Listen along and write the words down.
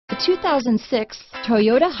The 2006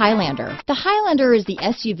 Toyota Highlander. The Highlander is the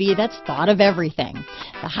SUV that's thought of everything.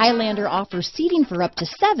 The Highlander offers seating for up to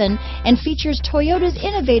 7 and features Toyota's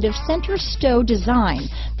innovative center stow design.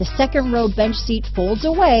 The second row bench seat folds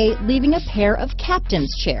away, leaving a pair of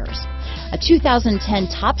captain's chairs. A 2010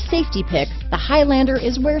 top safety pick, the Highlander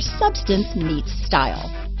is where substance meets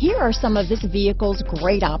style. Here are some of this vehicle's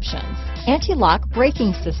great options: anti-lock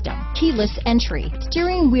braking system, keyless entry,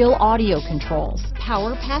 steering wheel audio controls,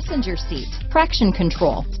 power passenger seat, traction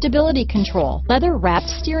control, stability control, leather-wrapped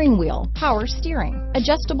steering wheel, power steering,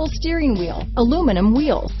 adjustable steering wheel, aluminum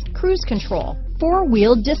wheels, cruise control,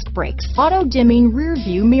 4-wheel disc brakes, auto-dimming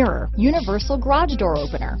rear-view mirror, universal garage door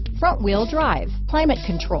opener, front-wheel drive, climate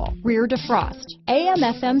control, rear defrost,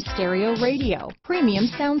 AM/FM stereo radio, premium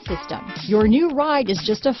sound system. Your new ride is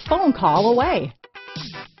just a phone call away.